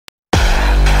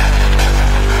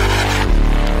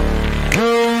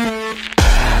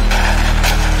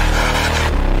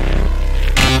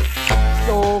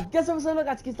कैसे हो सब लोग।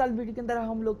 आज की साल वीडियो के अंदर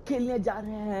हम लोग खेलने जा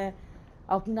रहे हैं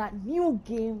अपना new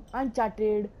game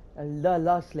uncharted the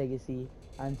lost legacy.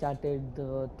 Uncharted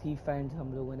the thief and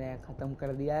हम लोगों ने ख़त्म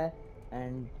कर दिया है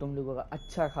एंड तुम लोगों का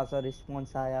अच्छा खासा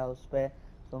रिस्पॉन्स आया उस पर,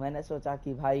 तो मैंने सोचा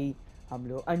कि भाई हम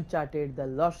लोग अनचार्टेड द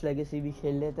लॉस्ट लेगेसी भी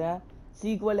खेल लेते हैं।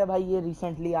 सीक्वल है भाई, ये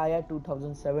रिसेंटली आया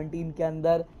 2017 के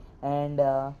अंदर एंड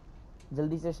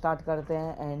जल्दी से स्टार्ट करते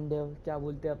हैं। एंड क्या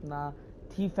बोलते हैं अपना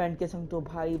थीफ एंड के संग तो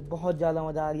भाई बहुत ज़्यादा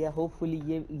मज़ा आ गया। होपफुली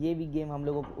ये भी गेम हम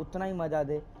लोगों को उतना ही मज़ा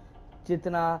दे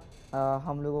जितना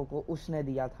हम लोगों को उसने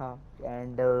दिया था।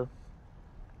 एंड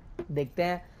देखते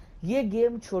हैं। ये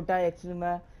गेम छोटा है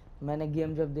एक्चुअली। मैंने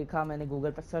गेम जब देखा, मैंने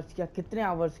गूगल पर सर्च किया कितने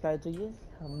आवर्स का है, तो ये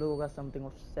हम लोगों का समथिंग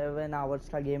ऑफ 7 आवर्स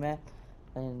का गेम है।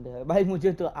 एंड भाई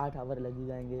मुझे तो 8 आवर लग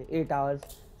जाएंगे, 8 आवर्स।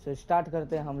 सो स्टार्ट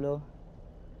करते हैं हम लोग।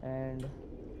 एंड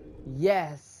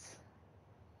यस,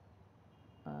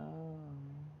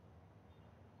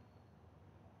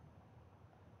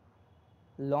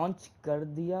 लॉन्च कर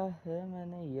दिया है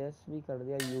मैंने, यस भी कर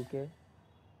दिया यूके।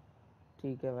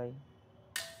 ठीक है भाई।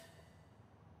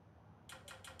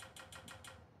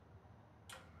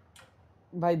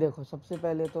 भाई देखो, सबसे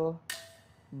पहले तो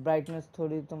ब्राइटनेस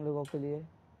थोड़ी तुम लोगों के लिए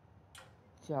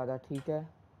ज़्यादा ठीक है।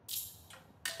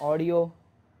 ऑडियो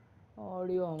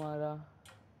हमारा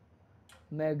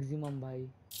मैक्सिमम भाई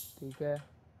ठीक है।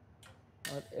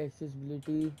 और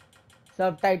एक्सेसिबिलिटी,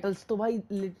 सबटाइटल्स तो भाई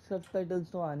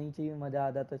सबटाइटल्स तो आनी चाहिए, मज़ा आ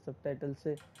जाता है सबटाइटल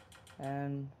से।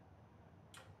 एंड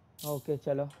ओके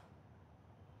चलो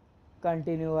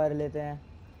कंटिन्यू कर लेते हैं।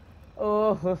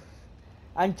 ओह,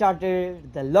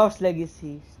 uncharted the lost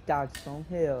legacy starts from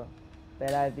here.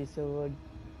 पहला एपिसोड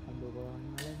हम लोग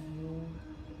न्यू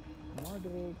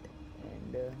मॉडरेट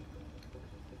एंड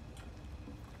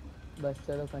बस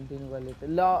चलो कंटिन्यू कर लेते।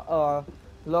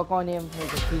 लॉकोनियम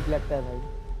मुझे ठीक लगता है भाई,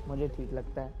 मुझे ठीक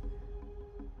लगता है,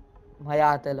 मज़ा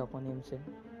आता है लॉकोनियम से।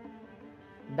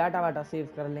 डाटा वाटा सेव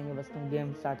कर लेंगे, बस तुम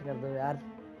गेम स्टार्ट कर दो यार।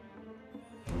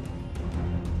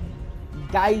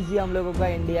 गाइस ये हम लोगों का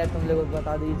इंडिया है, तुम लोगों को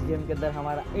बता दो इस गेम के अंदर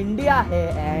हमारा इंडिया है।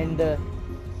 एंड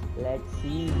लेट्स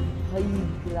सी भाई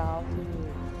ग्राफिक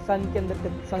सन के अंदर,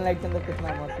 सनलाइट के अंदर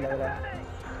कितना मस्त लग रहा है।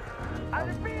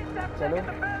 चलो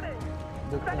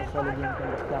देखते हैं इस वाले गेम के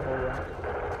अंदर क्या होगा।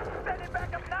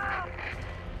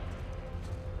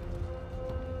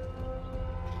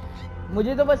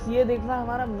 मुझे तो बस ये देखना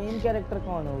हमारा मेन कैरेक्टर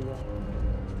कौन होगा,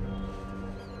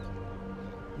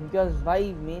 बिकॉज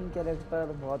भाई मेन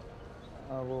कैरेक्टर बहुत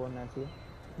वो होना चाहिए।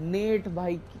 नेट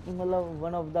भाई मतलब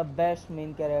one of the best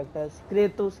main characters,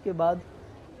 Kratos के बाद।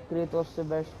 क्रेटोस से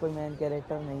बेस्ट कोई मेन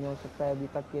कैरेक्टर नहीं हो सकता है अभी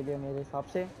तक के लिए मेरे हिसाब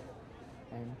से।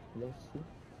 एंड लेट्स सी,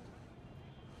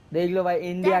 देख लो भाई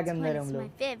इंडिया के अंदर हम लोग।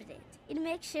 It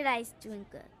makes your eyes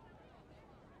twinkle.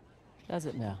 Does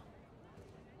it now?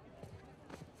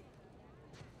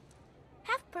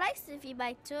 Half price if you buy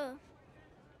two.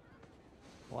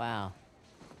 Wow.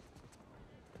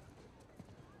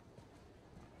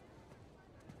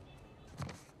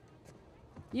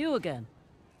 You again?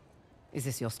 Is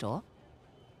this your store?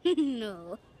 No,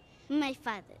 my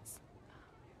father's.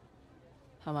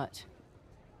 How much?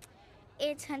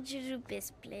 800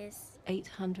 rupees, please.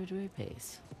 800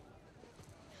 rupees.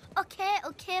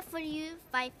 Okay, for you,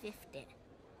 550.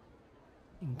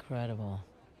 Incredible.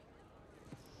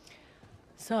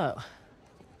 So,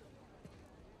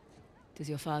 does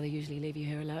your father usually leave you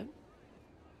here alone?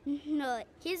 No,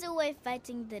 he's away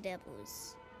fighting the devils.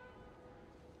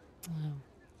 Oh.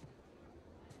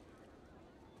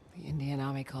 The Indian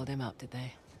army called him up, did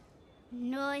they?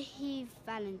 No, he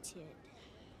volunteered.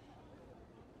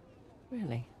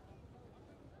 Really?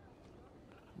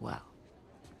 Well,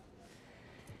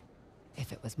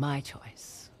 if it was my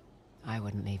choice, I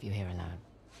wouldn't leave you here alone.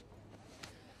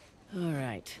 All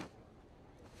right.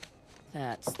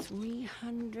 That's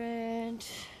 300.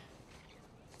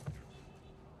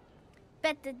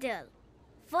 Bet the deal.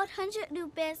 400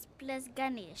 rupees plus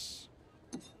Ganesh.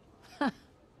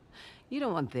 You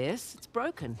don't want this. It's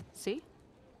broken. See?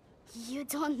 You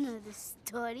don't know the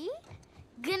story?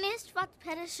 Ganesh fought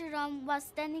Parashuram while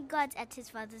standing guard at his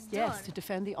father's door. Yes, to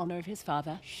defend the honor of his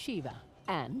father, Shiva,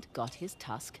 and got his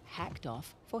tusk hacked off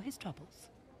for his troubles.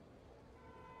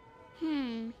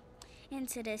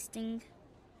 Interesting.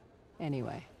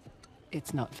 Anyway,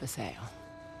 it's not for sale.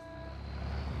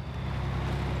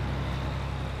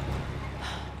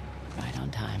 Right on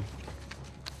time.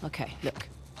 Okay, look.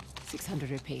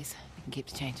 600 rupees. You can keep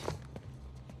the change.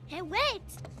 Hey, wait!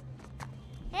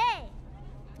 Hey!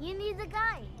 You need the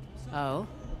guy. Oh?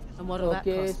 And what'll that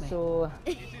cost me? So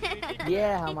ये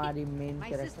है हमारी main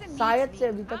character शायद से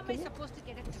अभी तक के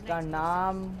लिए। इसका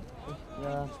नाम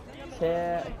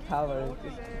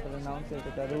 658 प्रोनाउंस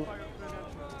करके करूँ।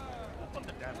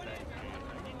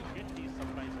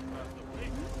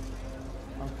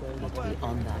 Need to be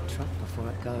on that truck before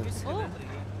it goes.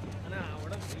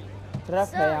 Truck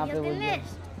So, है यहाँ पे you're बोलिए।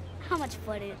 Ganesh. How much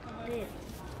for it is?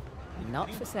 Not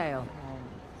for sale.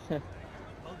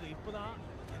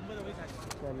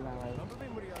 चलना भाई।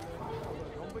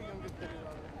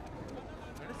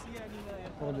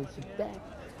 For the back।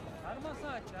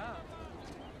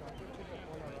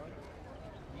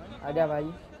 आजा भाई।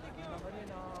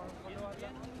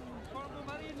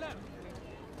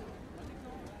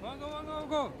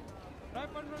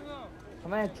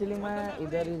 हमें एक्चुअली मैं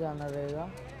इधर ही जाना रहेगा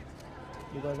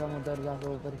बिकॉज हम उधर जाकर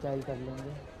ऊपर क्या ही कर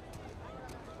लेंगे।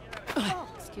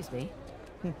 Excuse me.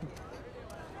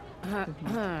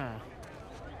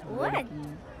 What?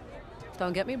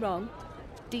 Don't get me wrong.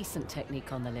 Decent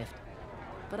technique on the lift.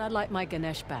 But I'd like my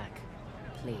Ganesh back.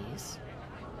 Please.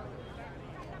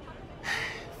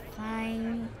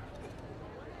 Fine.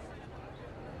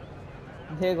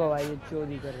 देखो भाई ये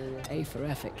चोरी कर रही है। A for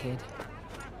effort, kid.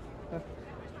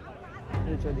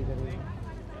 ये चोरी कर रही है।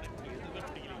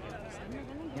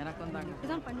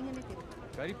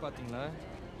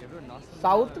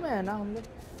 साउथ में है ना हम लोग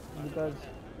बिकॉज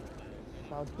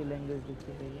साउथ की लैंग्वेज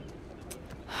दिखती है।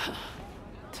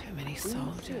 Too many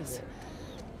soldiers.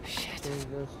 Shit.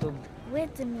 तो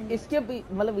Wait a minute. इसके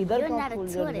मतलब इधर You're कौन not a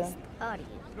सोल्जर है? tourist, are you?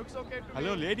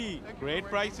 Hello, lady. Great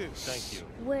prices. Thank you.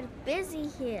 We're busy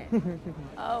here.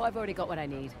 Oh, I've already got what I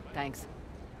need. Thanks.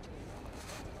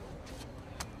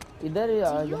 इधर Do you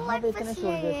यहाँ work पे for इतने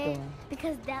soldiers CIA? तो हैं।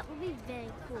 Because that would be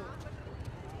very cool.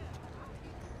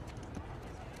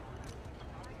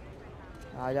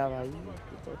 आजा भाई।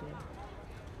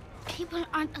 People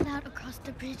aren't allowed across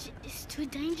the bridge. It's too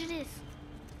dangerous.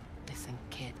 Listen,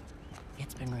 kid.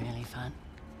 It's been really fun.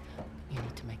 You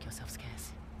need to make yourself scarce.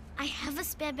 I have a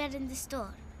spare bed in the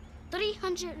store.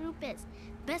 300 rupees.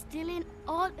 Best deal in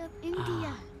all of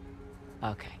India.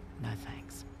 Okay, no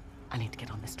thanks. I need to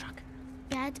get on this truck.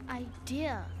 Bad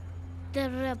idea. The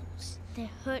rebels, they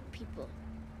hurt people.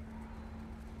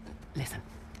 Listen.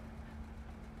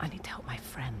 I need to help my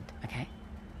friend, okay?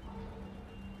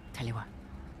 Tell you what.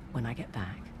 When I get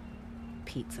back,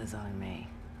 pizza's on me.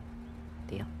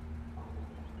 Deal?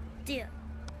 Deal.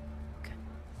 Good.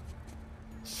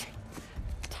 Shit.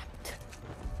 Damn it.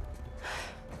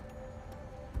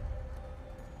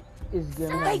 इस game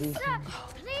में अभी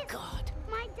Please. God.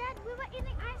 My dad, we were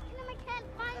eating ice cream. I can't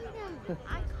find him.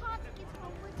 I can't get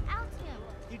home without him.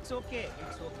 It's okay.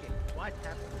 It's okay. What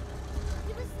happened?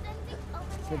 He was standing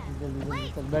over चल there. जल्दी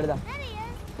Wait. चल बैठ जा। There he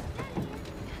is.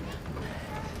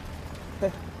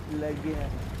 लगी है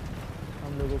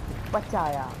हम लोगों को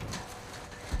बचाया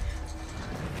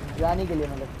जाने के लिए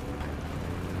मतलब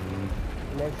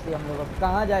लेट्स सी हम लोग अब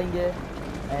कहाँ जाएंगे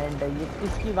एंड ये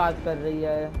किसकी बात कर रही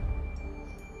है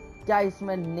क्या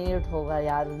इसमें नेट होगा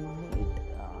यार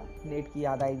नेट की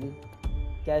याद आएगी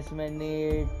क्या इसमें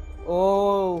नेट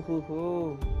ओह हो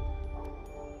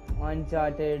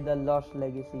uncharted the lost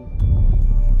legacy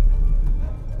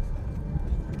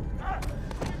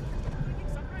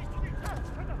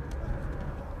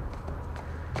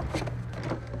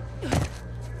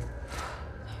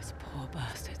Those poor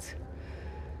bastards.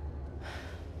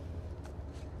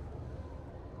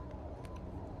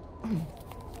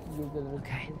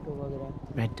 Okay.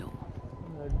 Red door.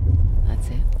 That's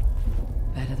it.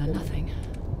 Better than nothing.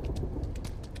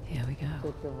 Here we go.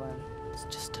 It's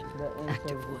just an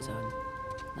active war zone.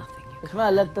 Nothing you इसमें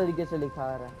अलग तरीके से लिखा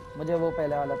आ रहा है मुझे वो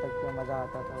पहले वाला तक का मजा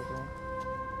आता था उसमें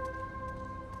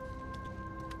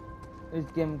इस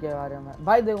गेम के बारे में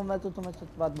भाई देखो मैं तो तुम्हें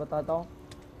सच बात बताता हूँ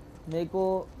मेरे को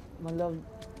मतलब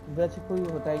वैसे कोई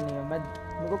होता ही नहीं है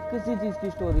मेरे को किसी चीज़ की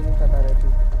स्टोरी नहीं पता रहती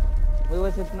मुझे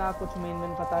बस इतना कुछ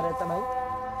मेन पता रहता भाई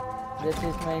जैसे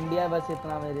इसमें इंडिया बस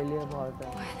इतना मेरे लिए बहुत है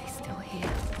Why are they still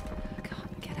here? Come,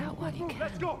 get out while you can.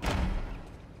 Let's go.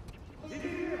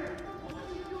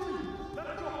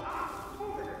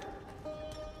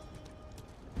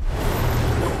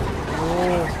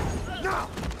 Now!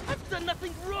 I've done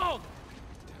nothing wrong!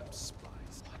 Damn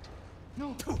spies. No.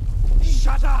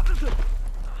 Shut up!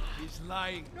 He's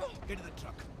lying. Get to the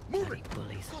truck. Move it.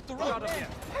 Bullies. Got the road up here.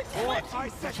 Boy, I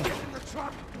said get in the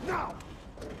truck now.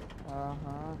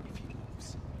 हाँ If he moves,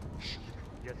 shoot.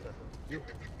 Yes, sir.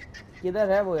 किधर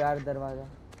है वो यार दरवाजा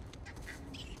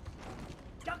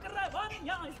क्या कर रहा है भाई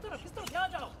यहाँ इस तरफ यहाँ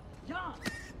जाओ यहाँ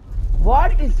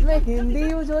व्हाट इसमें हिंदी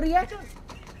यूज हो रही है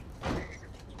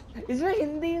इसमें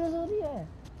हिंदी यूज हो रही है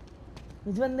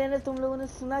इस बंदे ने तुम लोगों ने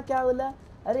सुना क्या बोला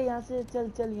अरे यहाँ से चल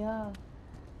चल यहाँ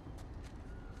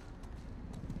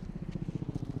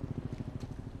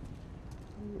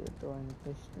ये So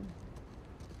interesting.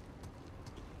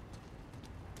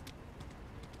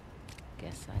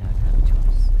 Guess I don't have a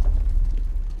choice.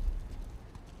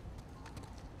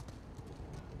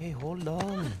 Hey, hold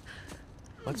on.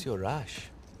 What's your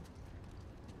rush?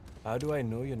 How do I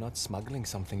know you're not smuggling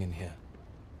something in here?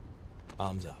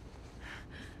 Arms up.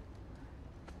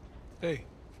 Hey.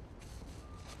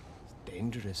 It's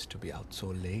dangerous to be out so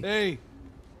late. Hey.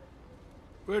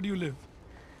 Where do you live?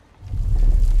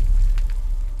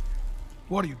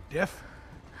 What are you, deaf?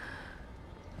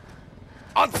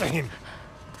 Answer him!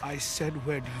 I said,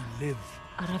 where do you live?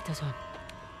 Arabtazon.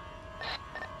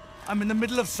 I'm in the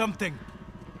middle of something.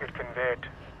 You can wait.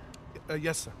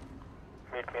 Yes, sir.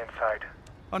 Meet me inside.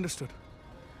 Understood.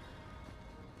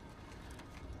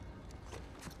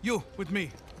 You, with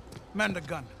me. Man the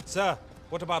gun. Sir,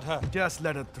 what about her? Just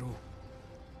let her through.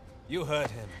 You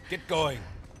heard him. Get going.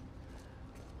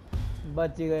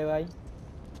 बच ही गए भाई।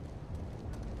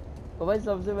 तो भाई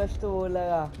सबसे best तो वो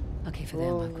लगा। Okay, for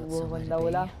them, I've got वो somewhere बंदा to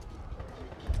बोला। be.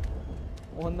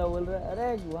 वो बंदा बोल रहा है, अरे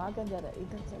वहाँ कहाँ जा रहा है?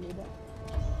 इधर चल इधर।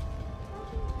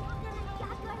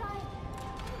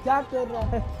 क्या कर रहा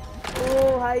है?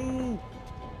 ओ भाई,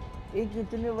 एक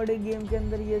इतने बड़े गेम के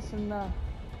अंदर ये सुनना।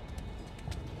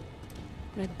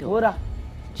 Red हो door. रहा।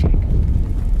 Check.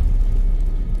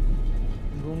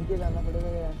 घूम के जाना पड़ेगा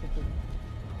यहाँ से तो।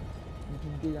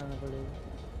 घूम के जाना पड़ेगा।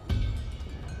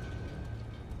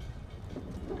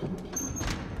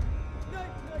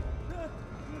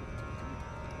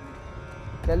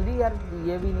 जल्दी यार,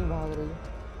 ये भी नहीं भाग रही है।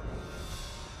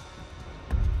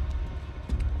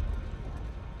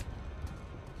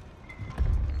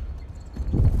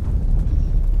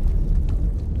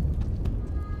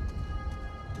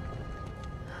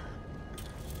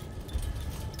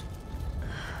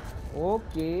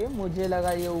 ओके, मुझे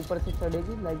लगा ये ऊपर से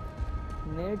चढ़ेगी, लाइक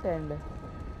नेट एंड।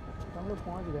 तो हम लोग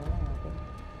पहुंच गए ना यहाँ पर।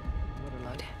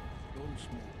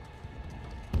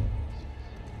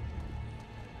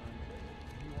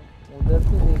 उधर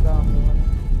से देखा हम लोगों ने।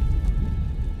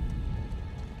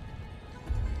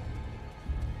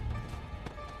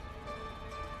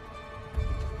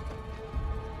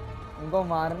 उनको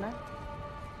मारना है।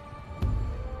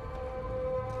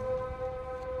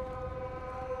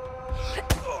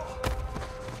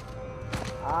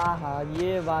 आहा,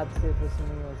 ये बात से खुश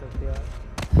नहीं हो सकती यार।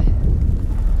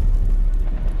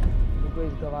 रुको,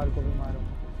 इस गवार को भी मारो।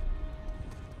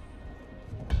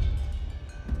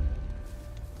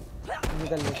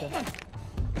 निकल लेकर।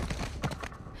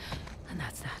 And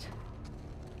that's that.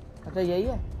 अच्छा यही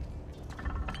है।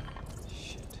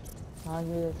 हाँ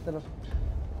ये इस तरफ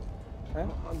है।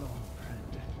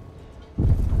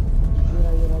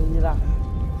 ये रहा।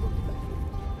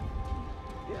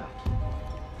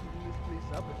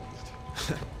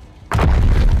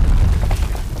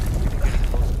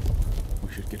 We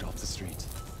should get off the streets.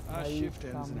 Our shift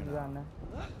ends in an hour. जाना।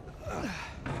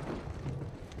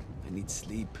 I need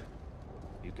sleep.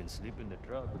 You can sleep in the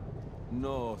truck.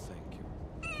 No, thank you.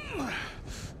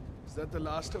 Is that the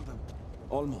last of them?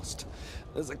 Almost.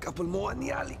 There's a couple more in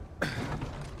the alley.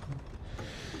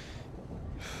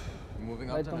 Moving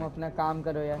भाई out तुम tonight. अपना काम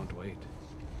करो यार। Can't wait.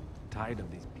 Tired of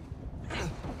these people.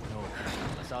 No,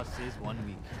 Assad says 1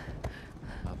 week.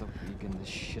 Another week in this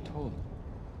shithole.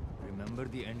 Remember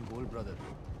the end goal, brother.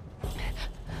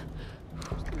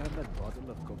 Still have that bottle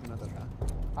of coconut oil.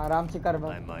 आराम से कर I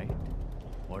भाई। might.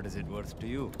 What is it worth to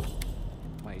you?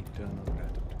 My eternal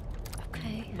gratitude.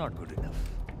 Okay. Not good enough.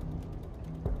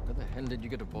 Where the hell did you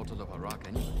get a bottle of Arak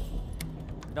anyway?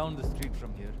 Down the street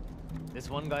from here. This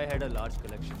one guy had a large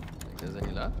collection. Think there's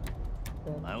any left?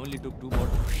 I only took 2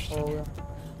 bottles. हो गया।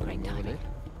 Great timing.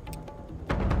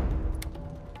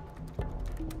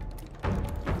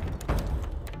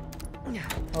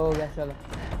 हो गया, चलो।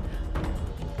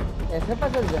 ऐसे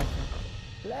पकड़ गया।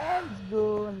 Let's go,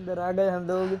 अंदर आ गए हम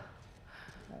लोग।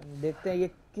 देखते हैं ये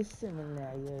किससे मिलने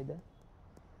आई है इधर।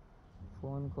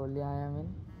 फोन खोल लिया आया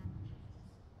मैंने।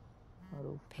 और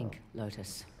Pink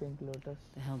Lotus. Pink lotus.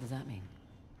 The hell does that mean?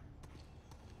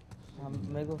 हम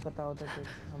मेरे को पता होता तो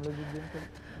हम लोग गेम खेल।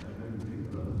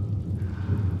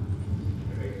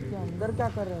 इसके अंदर क्या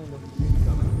कर रहे हैं लोग?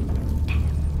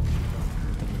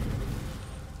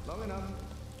 Long enough.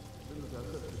 Little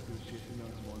Joseph appreciation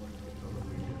of small things.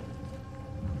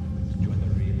 Let's join the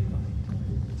real fight.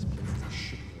 This place is a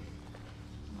shit.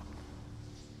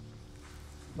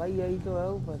 भाई यही तो है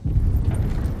ऊपर।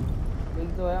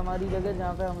 यही तो है हमारी जगह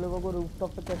जहाँ पे हम लोगों को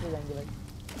रूफटॉप पे कैसे जाएंगे भाई?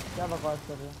 क्या बकवास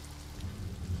कर रहे हैं?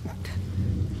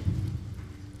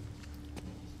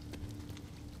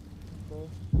 तो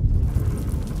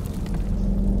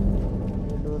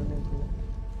ये डोर नहीं खुला।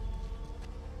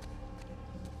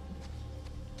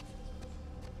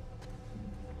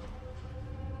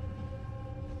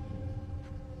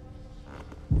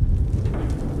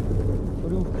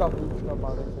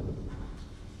 पागल चलो.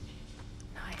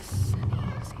 Nice and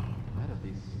easy. Out of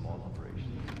these small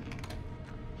operations,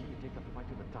 you take the fight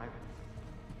to the tyrant.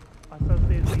 Asal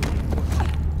says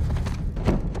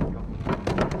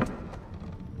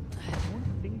I won't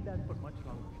think that for much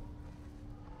longer.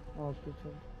 Okay,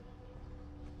 चल.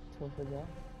 छोड़ जा.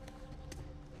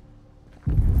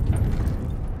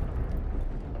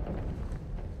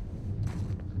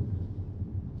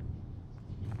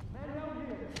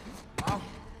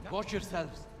 Watch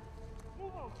yourselves.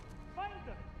 Move out! Find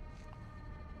them!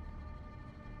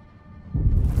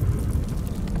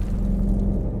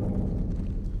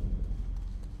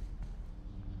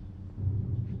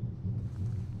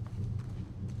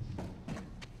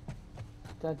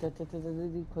 चल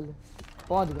खोल.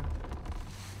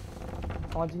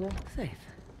 पहुंच गए. Safe.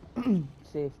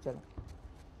 Safe. चलो.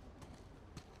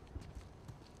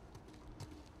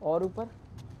 और ऊपर.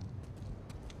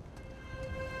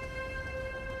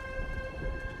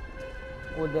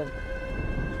 उधर.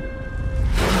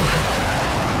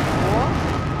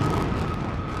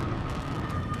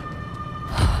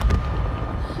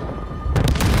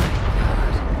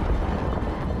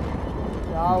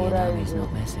 क्या हो रहा है? He's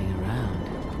not messing around.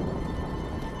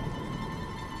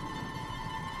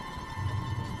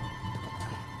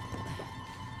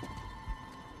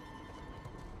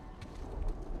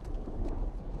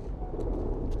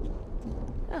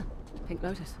 Ah, Pink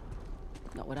Lotus.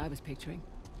 Not what I was picturing.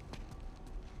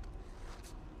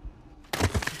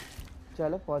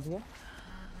 चलो पहुंच गए.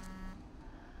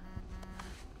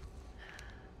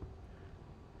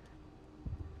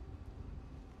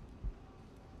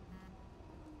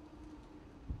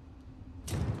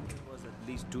 There was at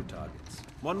least 2 targets.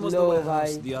 One was low the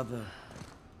warehouse, भाई. the other.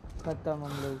 खत्म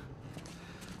हम लोग.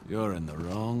 You're in the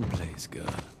wrong place,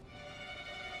 girl.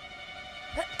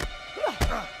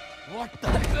 What the?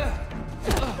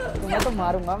 मैं तो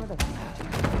मारूंगा मैं तो.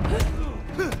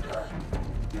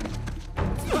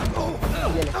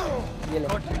 ये ले.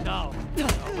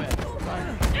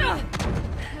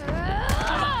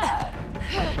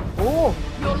 Oh,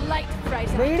 You're late,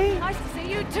 Fraser. Lady? Nice to see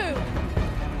you too.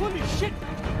 Holy shit!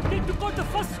 They took out the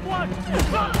first squad!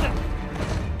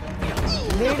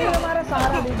 Lady हमारा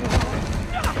सहारा दे दी.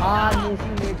 हाँ,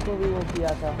 नेट को भी वो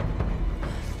किया था.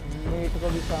 नेट को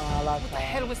भी संभाला What the था.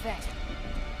 hell was that?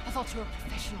 I thought you were a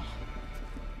professional.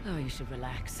 Oh, you should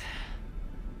relax.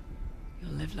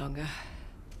 You'll live longer.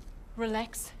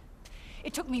 Relax?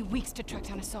 It took me weeks to track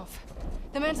down Asaf.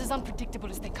 The man's as unpredictable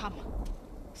as they come.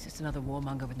 He's just another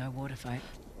warmonger with no war to fight.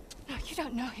 No, you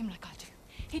don't know him like I do.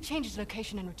 He changes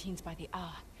location and routines by the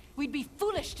hour. We'd be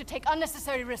foolish to take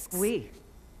unnecessary risks.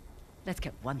 Let's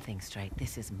get one thing straight.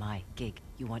 This is my gig.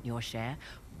 You want your share?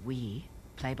 We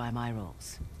play by my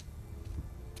rules.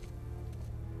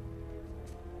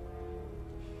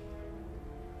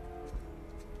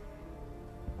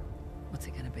 What's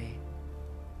it gonna be?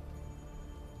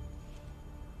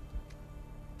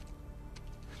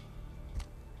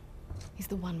 He's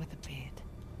the one with the beard.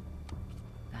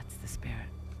 That's the spirit.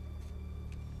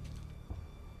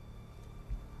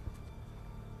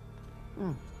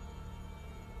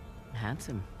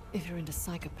 Handsome. If you're into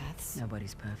psychopaths.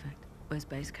 Nobody's perfect. Where's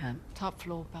base camp? Top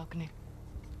floor, balcony.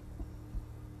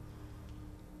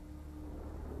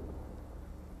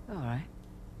 All right.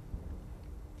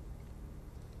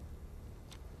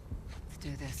 Let's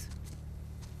do this.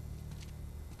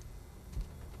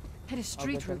 Had a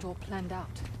street route all planned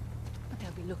out. But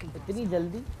they'll be looking for us. इतनी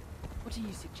जल्दी? What do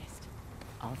you suggest?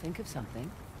 I'll think of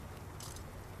something.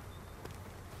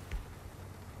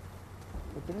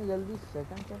 इतनी जल्दी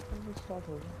second chapter भी start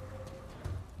हो गया.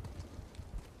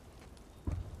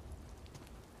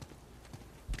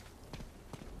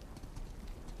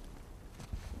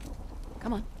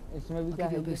 Come on. इसमें भी I'll क्या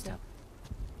give you है? a boost up.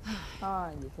 हाँ,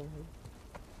 ये सब है.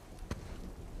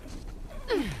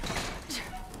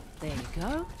 There you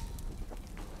go.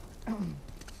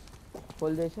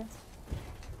 खोल दे इसे.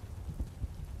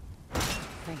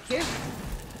 Thank you.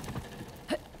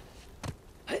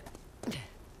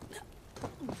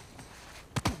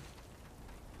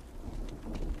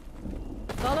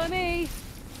 Follow me.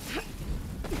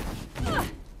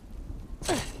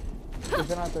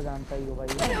 इतना तो जानता ही हो भाई.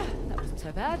 That wasn't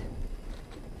so bad.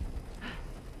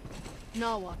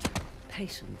 Now what?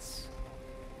 Patience.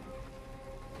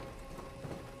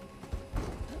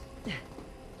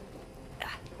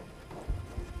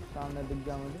 सामने दिख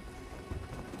जा मुझे.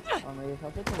 और मेरे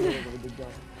हिसाब से तो मेरे को भी दिख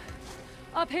जाओ.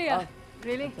 Up here.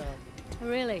 Really? अच्छा.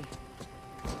 Really?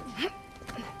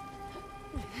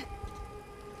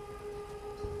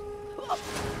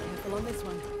 Careful on this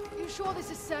one. You sure this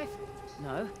is safe?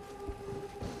 No.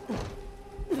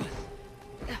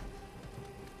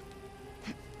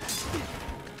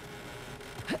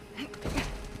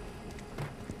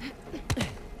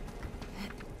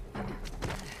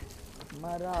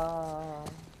 तुम्हारा।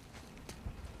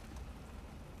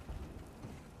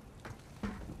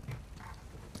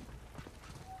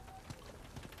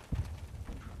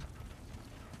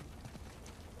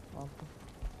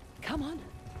 Come on,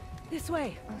 this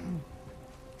way.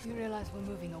 You realize we're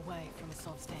moving away from a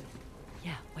soft den?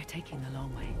 Yeah, we're taking the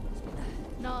long way.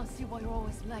 Now I see why you're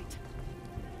always late.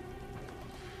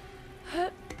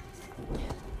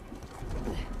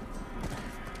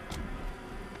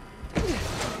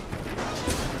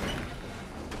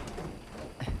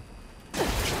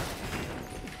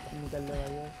 निकल ले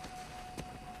भाई।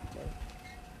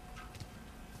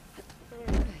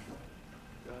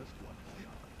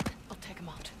 I'll take him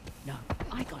out. No,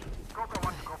 I got it. Cobra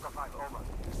 1 to Cobra 5, over.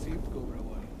 Received, Cobra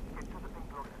 1. Get to the thing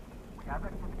closest. We have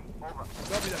activity, over.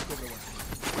 Copy that, Cobra 1.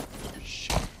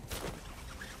 Shit.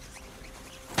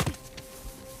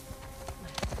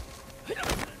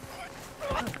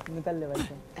 निकल ले भाई।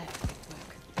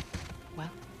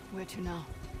 Well, where to now?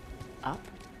 Up?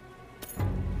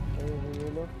 ये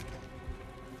लो।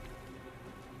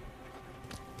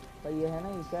 भाई ये है ना,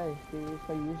 ये क्या है?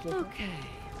 इसका यूज देखो। Okay.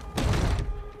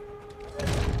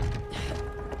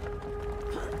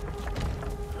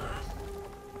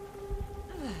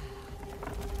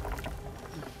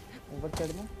 ऊपर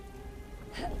चढ़ना।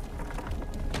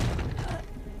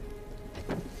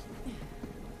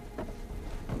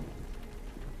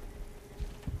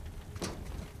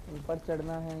 ऊपर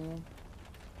चढ़ना है ये।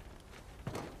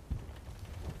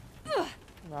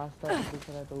 रास्ता दिख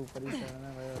रहा है तो ऊपर ही चढ़ना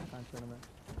है भाई, और कहाँ चढ़ना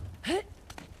है?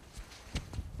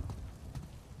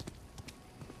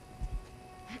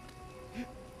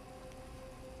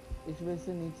 इस वजह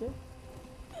से नीचे।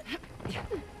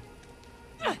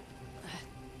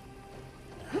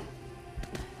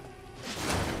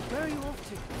 Where are you off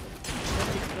to?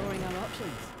 Just exploring our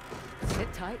options. Sit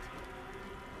tight.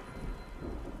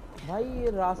 भाई ये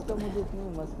रास्ता मुझे इतनी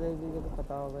मसले की तो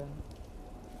पता होगा।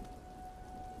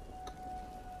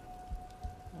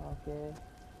 ओके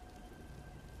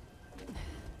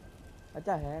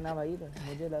अच्छा है ना भाई, तो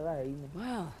मुझे लगा है ही नहीं।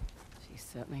 Well, she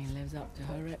certainly lives up to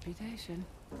her reputation.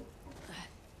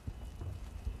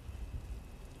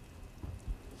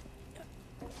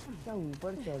 क्या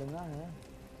ऊपर चढ़ना है?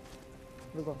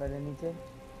 रुको पहले नीचे।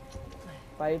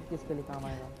 पाइप किसके लिए काम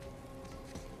आएगा?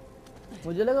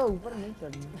 मुझे लगा ऊपर नहीं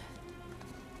चढ़ना।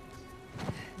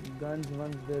 गन्स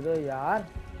वन्स दे दो यार।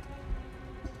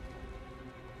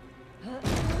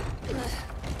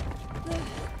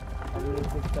 अभी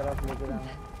किस तरफ लेके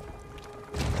जाना?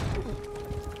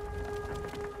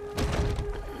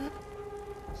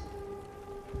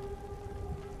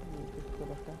 किस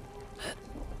तरफ है?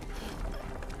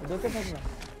 देखो फेंकना।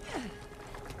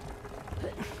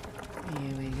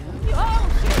 Here we go.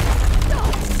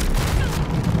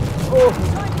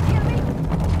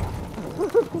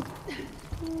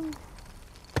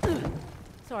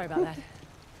 Sorry about that.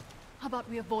 How about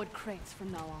we avoid crates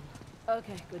from now on?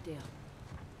 Okay, good deal.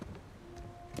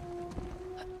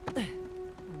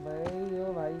 भाई यो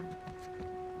भाई।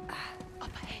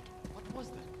 Up ahead. What was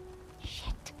that?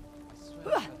 Shit. I swear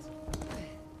that's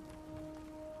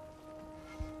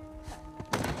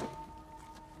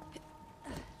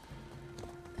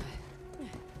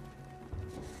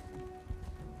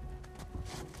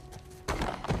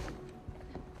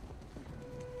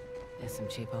There's some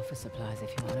cheap office supplies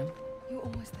if you want them. You're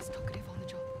always this talkative on the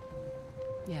job.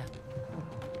 Yeah.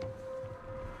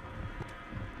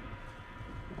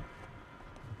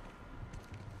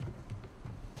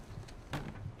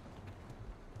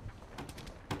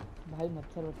 भाई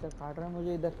मच्छर वच्छर काट रहा है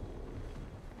मुझे इधर।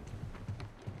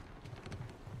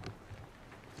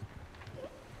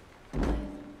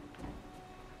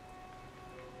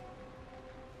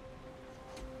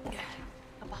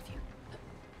 Above you.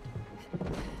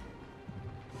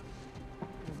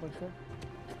 ऊपर से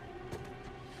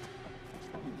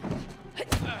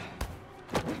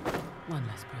One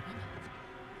less problem.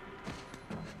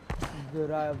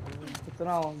 गिरा है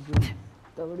कितना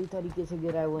तगड़ी तरीके से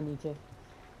गिरा है वो नीचे।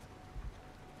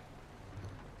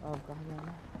 अब कहाँ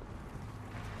जाना?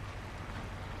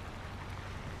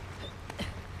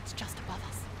 It's just above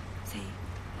us. See,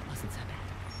 that wasn't so bad.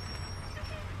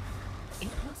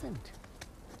 It wasn't.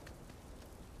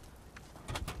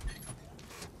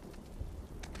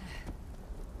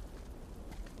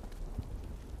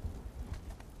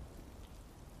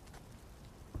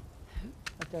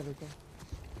 अच्छा रुको।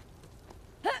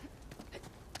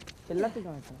 चिल्लाती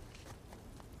कहाँ है?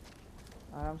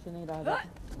 आराम से नहीं रहा जाता।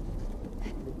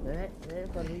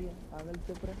 कर रही है पागल,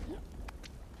 चुप रहे।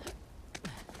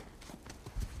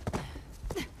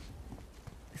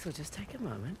 This will just take a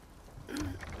moment.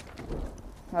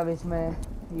 अब इसमें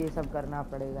ये सब करना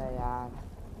पड़ेगा यार।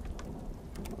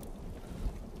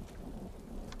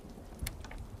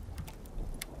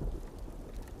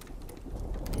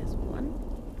 There's one.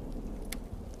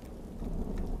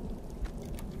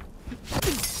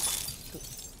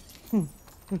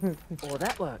 Oh,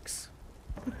 that works.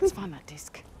 Let's find that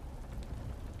disc.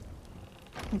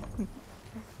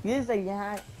 ये सही है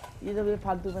हाँ, ये सब ये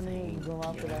फालतू बने घुमा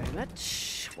Thank you फिरा। very much.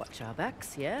 Watch our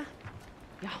backs, yeah?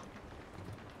 Yeah.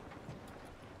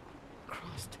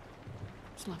 Christ.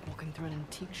 It's like walking through an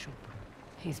antique shop.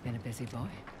 He's been a busy boy.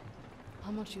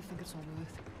 How much do you think it's all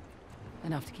worth?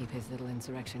 Enough to keep his little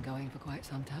insurrection going for quite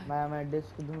some time. मैं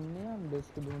disc ढूंढनी है, हम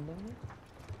disc ढूंढेंगे।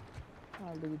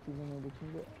 फालतू की चीजें नहीं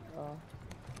दिखेंगे।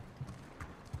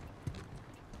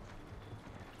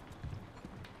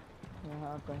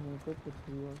 यहाँ कहीं पे कुछ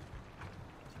भी हो।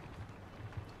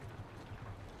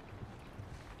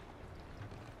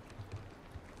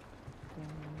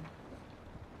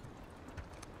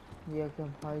 ये क्या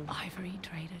भाई? Ivory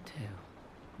trader too.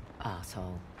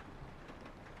 Arsehole.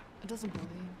 It doesn't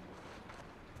bother you.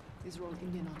 These are all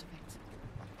Indian artifacts.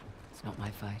 It's not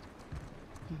my fight.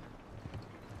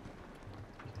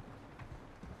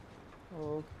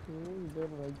 Okay इधर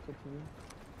भाई कुछ भी।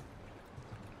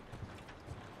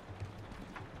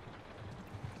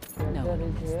 No one Treasure will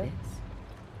is miss here. this.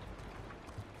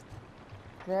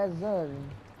 Treasure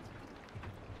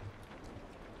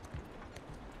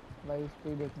भाई इस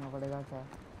पे देखना पड़ेगा क्या।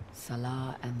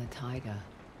 Salah and the tiger.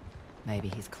 Maybe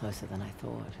he's closer than I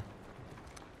thought.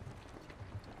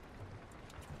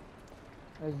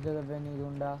 इस जगह पे नहीं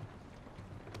ढूंढा।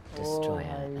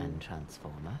 Destroyer and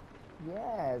transformer.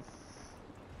 Yes.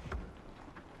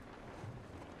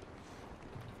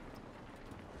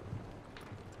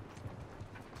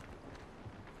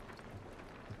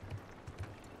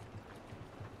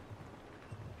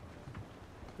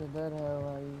 किधर है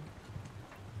भाई?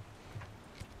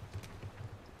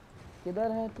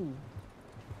 किधर है तू?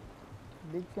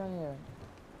 दिख क्यों नहीं है?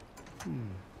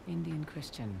 Indian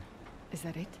Christian. Is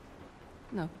that it?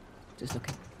 No, just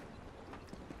looking.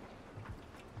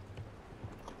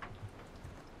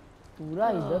 पूरा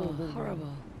इधर उधर।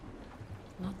 Horrible.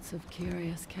 Lots of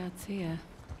curious cats here.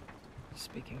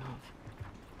 Speaking of.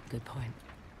 Good point.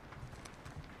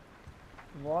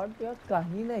 What यार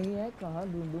कहीं नहीं है, कहाँ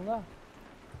ढूंढूंगा?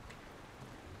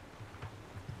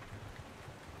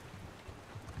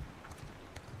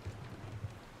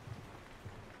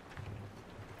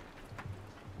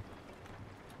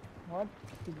 What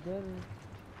किधर?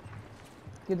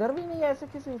 किधर भी नहीं, ऐसे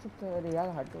कैसे हो सकता है? अरे यार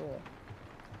हटो यार।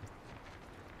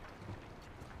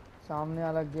 सामने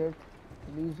वाला गेट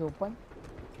प्लीज ओपन।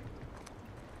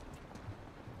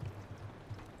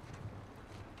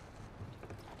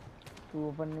 तू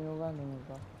ओपन नहीं होगा, नहीं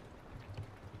होगा।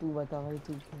 तू बता भाई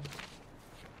तू क्या?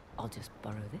 I'll just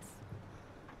borrow this.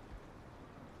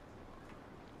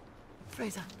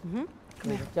 Fraser, Mm-hmm.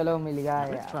 come here. चलो मिल गया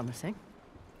That looks यार। promising.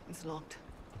 It's locked.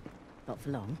 Not for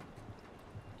long.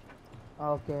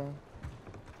 Okay.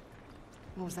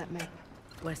 What was that map?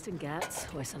 Western Ghats,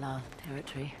 Hoysala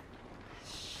territory.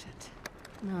 Shit.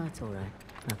 No, it's all right.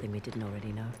 Nothing we didn't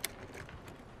already know.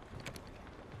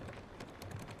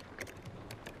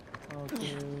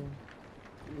 Okay.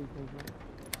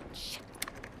 Shit.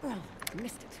 Oh,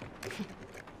 missed it.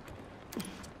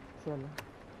 चलो।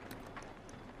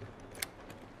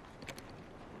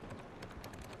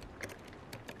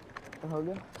 हो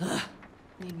गया?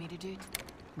 Need me to do it?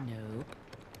 Nope.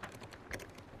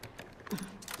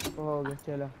 हो गया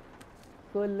चलो।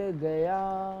 खुल गया।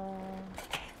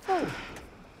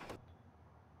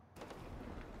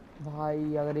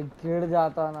 भाई अगर ये गिर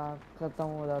जाता ना, खत्म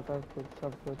हो जाता कुछ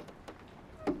सब कुछ।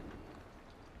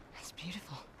 It's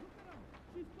beautiful.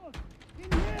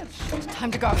 Shit,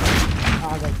 time to go.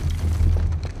 आ गई।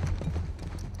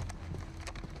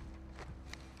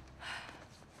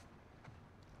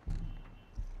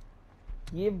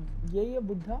 ये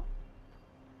बुढ़ा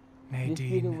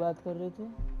जिसकी तो बात कर रहे थे।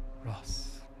 Ross.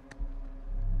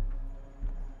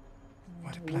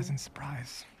 What a pleasant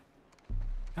surprise.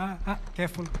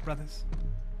 Careful, brothers.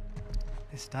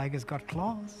 This tiger's got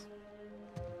claws.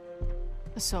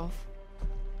 A sov.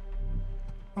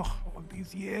 Oh, all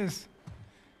these years.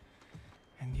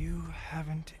 And you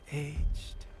haven't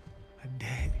aged a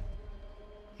day.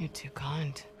 You're too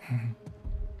kind.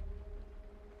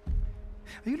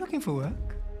 Are you looking for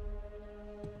work?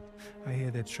 I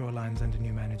hear that Shoreline's under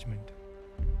new management.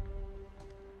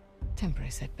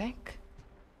 Temporary setback.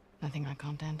 Nothing I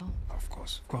can't handle. Of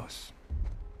course, of course.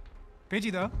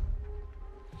 Pidgey, though.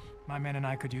 My men and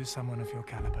I could use someone of your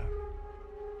caliber.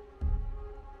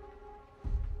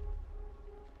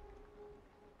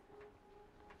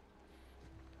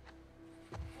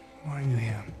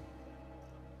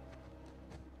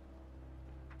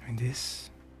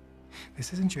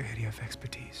 This isn't your area of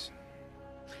expertise.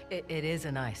 It is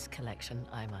a nice collection,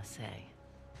 I must say.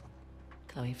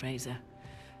 Chloe Fraser,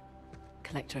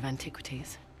 collector of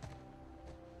antiquities.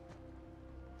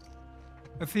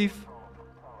 A thief?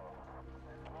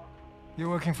 You're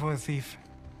working for a thief.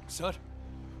 Sir,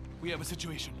 we have a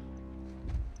situation.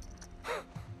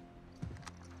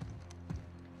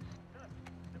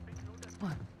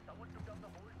 What?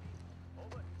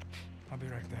 I'll be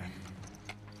right there.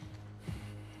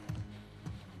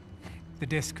 The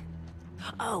disc.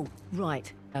 Oh,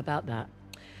 right. About that.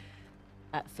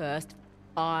 At first,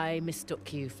 I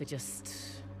mistook you for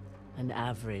just an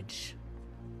average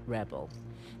rebel.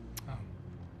 Oh.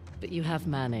 But you have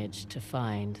managed to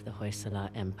find the Hoysala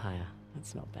Empire.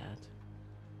 That's not bad.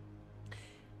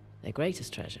 Their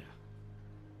greatest treasure,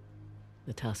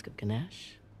 the Tusk of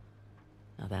Ganesh.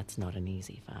 Now that's not an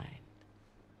easy find.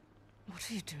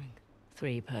 What are you doing?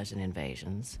 3 Persian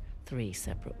invasions, 3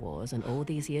 separate wars, and all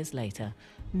these years later,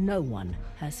 no one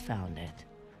has found it.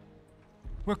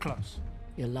 We're close.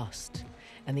 You're lost.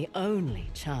 And the only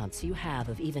chance you have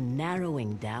of even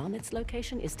narrowing down its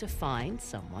location is to find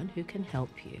someone who can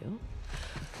help you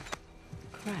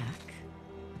crack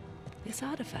this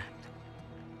artifact.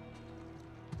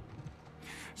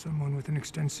 Someone with an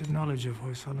extensive knowledge of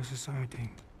Hoysala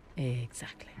society.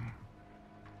 Exactly.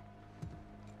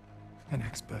 An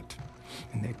expert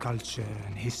in their culture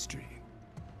and history.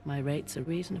 My rates are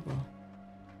reasonable.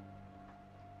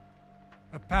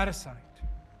 A parasite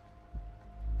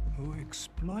who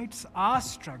exploits our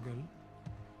struggle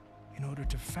in order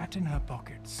to fatten her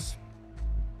pockets.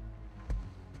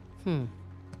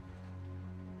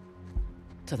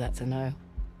 So that's a no?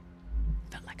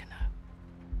 Felt like a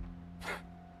no.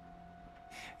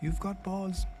 You've got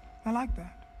balls. I like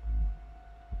that.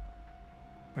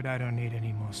 But I don't need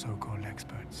any more so-called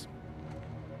experts.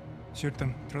 Shoot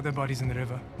them. Throw their bodies in the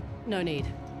river. No need.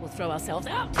 We'll throw ourselves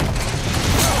out.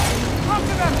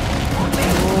 After them!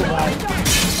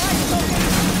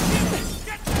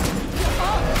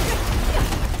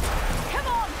 Come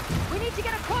on! We need to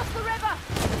get across the river!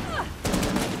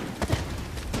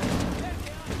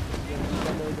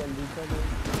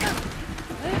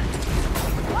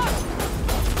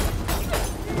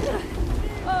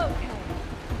 Okay.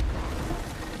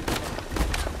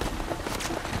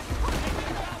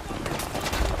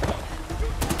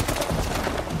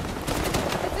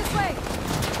 It's this way!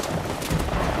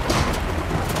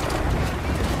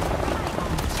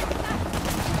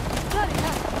 Bloody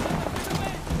hell!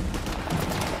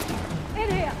 In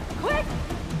here! Quick!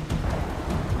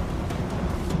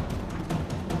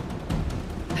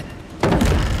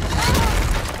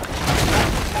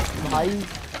 भाई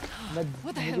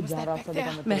What the hell was that back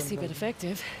there? Messy but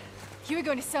effective. You were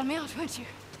going to sell me out, weren't you?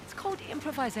 It's called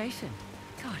improvisation.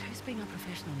 God, who's being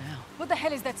unprofessional now? What the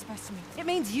hell is that supposed to mean? It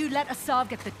means you let Asav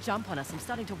get the jump on us. I'm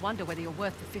starting to wonder whether you're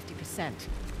worth the 50%.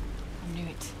 I knew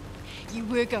it. You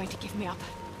were going to give me up.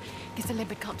 Guess a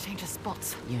leopard can't change her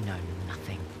spots. You know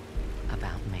nothing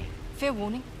about me. Fair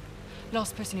warning.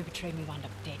 Last person who betrayed me wound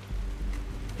up dead.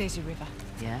 There's your river.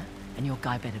 Yeah? And your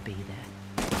guy better be there.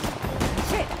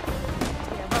 Shit!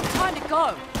 Yeah, well, time to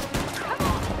go! Come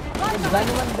on! Gun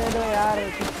one दे दो यार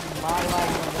मार मार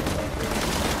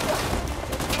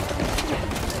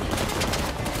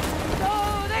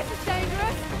Oh, this is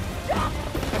dangerous! Jump!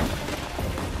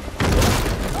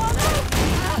 Oh no!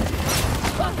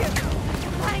 Fuck him!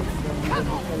 Thanks! Come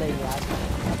on! चले यार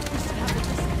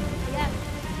Yes!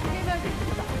 Get those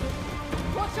inside.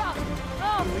 Watch out!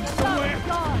 Oh,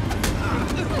 God!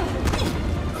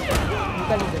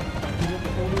 निकल इधर ये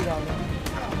थोड़ी राउंड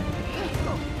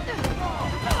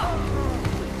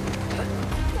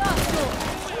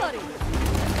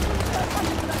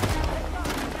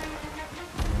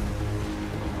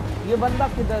ये बंदा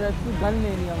किधर है? इसकी गन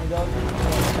लेनी है मुझे और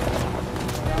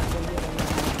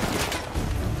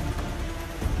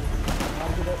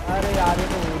अरे यार ये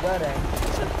तो उधर है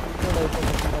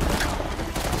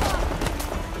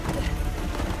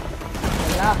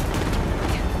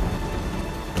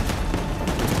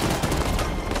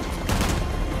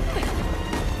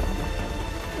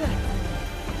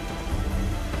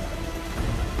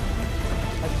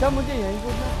अच्छा मुझे यहीं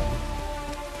कूदना है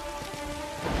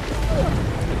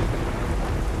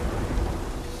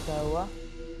क्या हुआ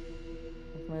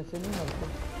इसमें से नहीं मरते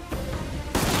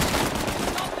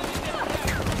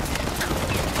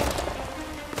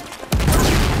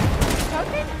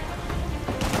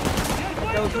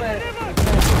अच्छा उसमें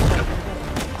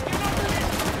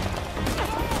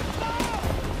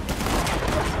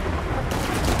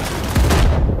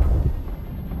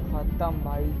खत्म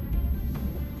भाई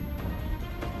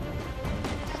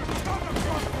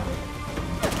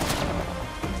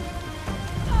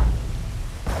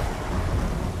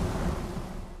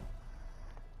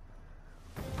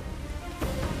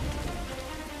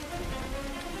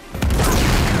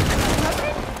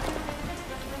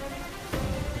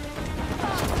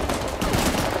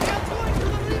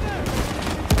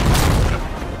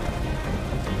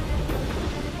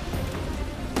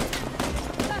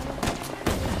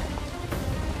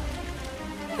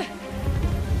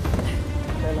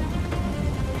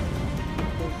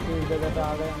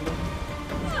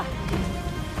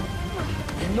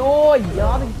लो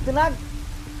यार इतना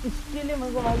इसके लिए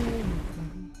मेरे को भाई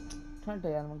ठंड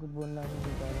है यार, मैं कुछ बोलना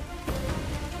नहीं चाह रहा।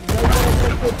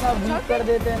 इतना वीक कर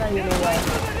देते हैं ना ये लोग यार,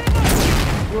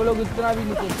 वो लोग इतना भी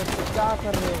नहीं सोच सकते क्या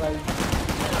कर रहे हैं भाई।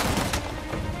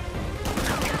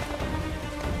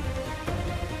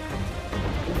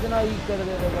 इतना वीक कर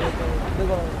देते हैं।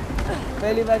 देखो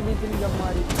पहली बार भी इतनी जम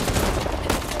मारी।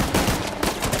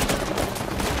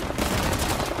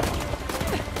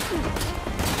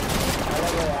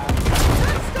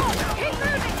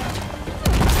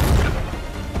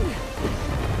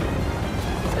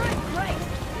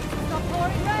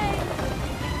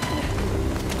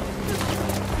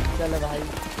 चल भाई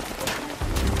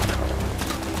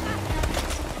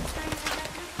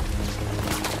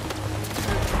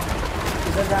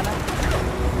इधर जाना।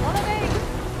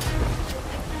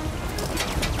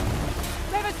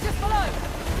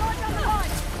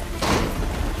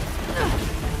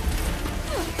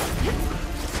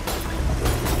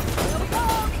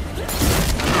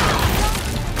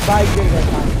 बाइक गिर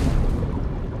गया।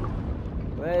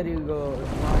 Very good.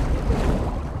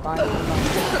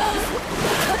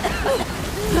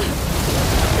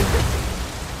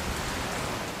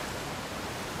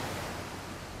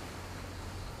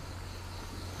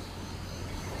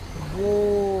 वो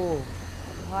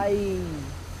भाई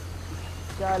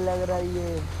क्या लग रहा है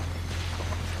ये।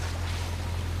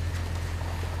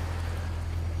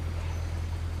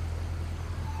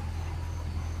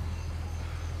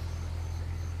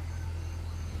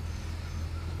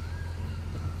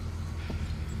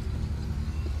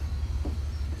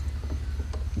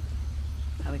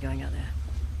 How are we going out there?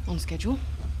 On schedule.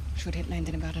 Should hit land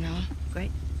in about an hour.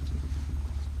 Great.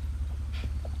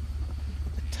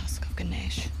 The tusk of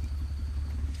Ganesh.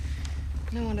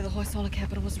 No wonder the Hoysala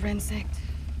capital was ransacked.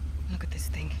 Look at this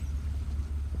thing.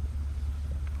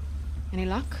 Any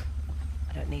luck?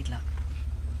 I don't need luck.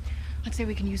 I'd say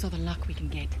we can use all the luck we can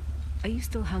get. Are you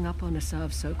still hung up on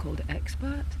Asav's so-called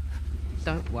expert?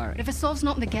 Don't worry. If Asav's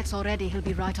not in the Gets already, he'll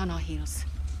be right on our heels.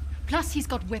 Plus, he's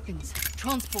got weapons,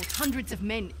 transport, hundreds of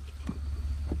men.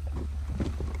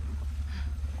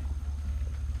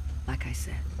 Like I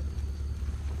said,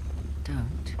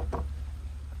 don't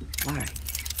worry.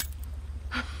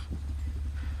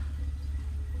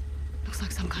 Looks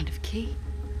like some kind of key.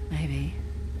 Maybe.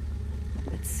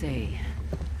 Let's see.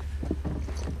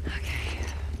 Okay.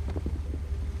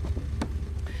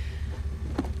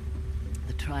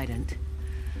 The trident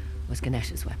was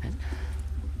Ganesh's weapon.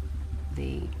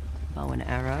 The bow and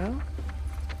arrow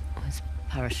was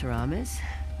Parashurama's.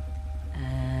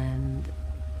 And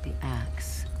the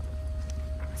axe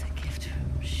was a gift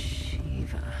from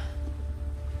Shiva.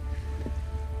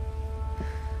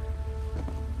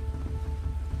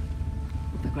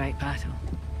 The great battle.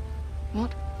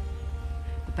 What?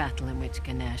 The battle in which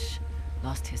Ganesh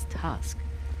lost his tusk.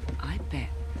 I bet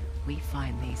we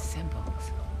find these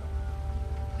symbols.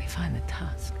 We find the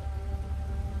tusk.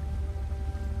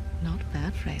 Not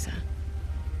bad, Fraser.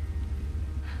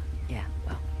 Yeah,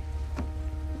 well.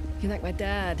 You can thank my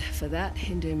dad for that.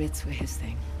 Hindu myths were his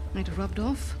thing. Might have rubbed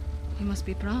off. He must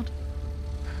be proud.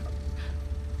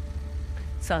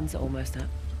 Sun's almost up.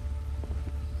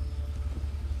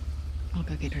 I'll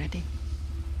go get ready.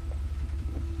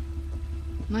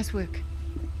 Nice work.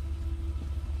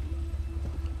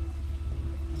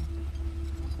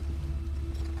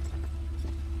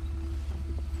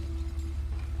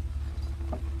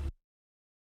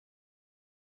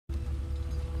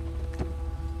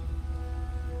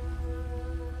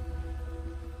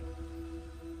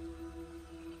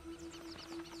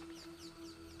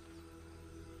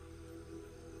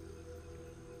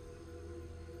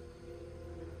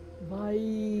 भाई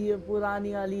ये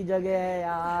पुरानी वाली जगह है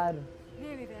यार।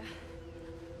 Nearly there.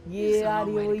 ये यार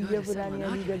ये वही है पुरानी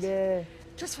वाली जगह।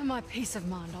 Just for my peace of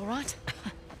mind, all right?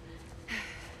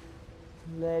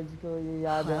 Let's go, ये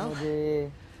याद है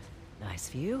मुझे। Nice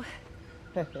view.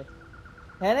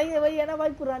 है ना ये वही है ना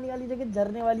भाई पुरानी वाली जगह,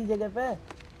 झरने वाली जगह पे।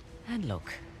 And look.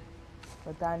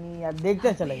 पता नहीं यार,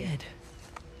 देखते चलेंगे। Weird.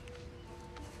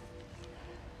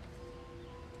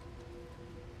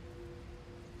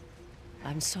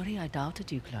 I'm sorry I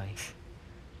doubted you, Chloe.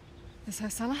 This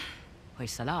Hoysala?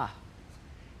 Hoysala.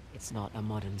 It's not a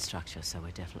modern structure, so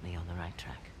we're definitely on the right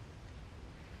track.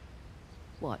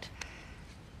 What?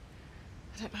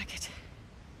 I don't like it.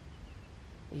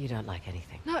 You don't like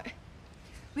anything. No.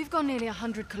 We've gone nearly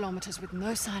 100 kilometers with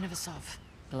no sign of Asav.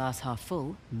 Glass half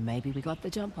full, maybe we got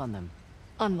the jump on them.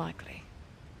 Unlikely.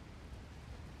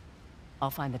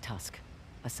 I'll find the tusk.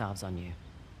 Asav's on you.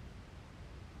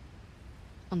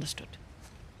 Understood.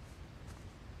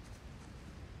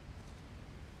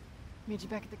 Meet you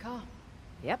back at the car.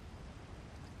 Yep.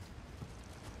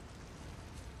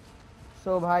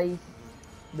 सो भाई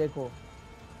देखो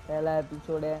पहला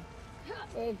episode है,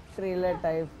 एक trailer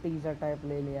type teaser type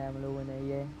ले लिया है हम लोगों ने।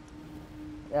 ये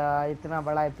इतना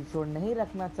बड़ा एपिसोड नहीं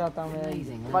रखना चाहता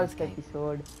मैं, फर्स्ट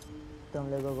एपिसोड तो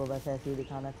हम लोगों को बस ऐसे ही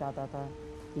दिखाना चाहता था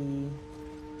कि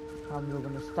हम लोगों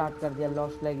ने स्टार्ट कर दिया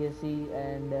लॉस्ट लेगेसी।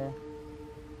 एंड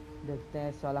देखते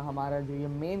हैं साला हमारा जो ये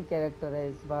मेन कैरेक्टर है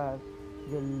इस बार,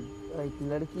 जो एक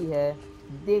लड़की है,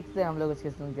 देखते हैं हम लोग इसके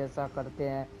साथ कैसा करते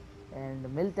हैं। एंड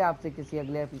मिलते हैं आपसे किसी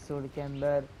अगले एपिसोड के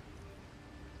अंदर।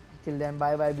 Till then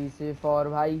bye bye, be safe. और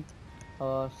भाई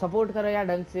सपोर्ट करो यार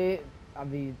ढंग से,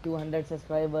 अभी 200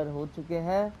 सब्सक्राइबर हो चुके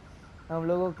हैं हम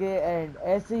लोगों के। एंड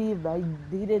ऐसे ही भाई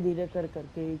धीरे धीरे कर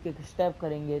करके एक एक स्टेप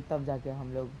करेंगे, तब जाके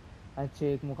हम लोग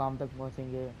अच्छे एक मुकाम तक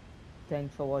पहुंचेंगे।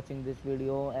 Thanks for watching this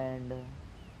video and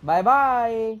bye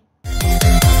bye.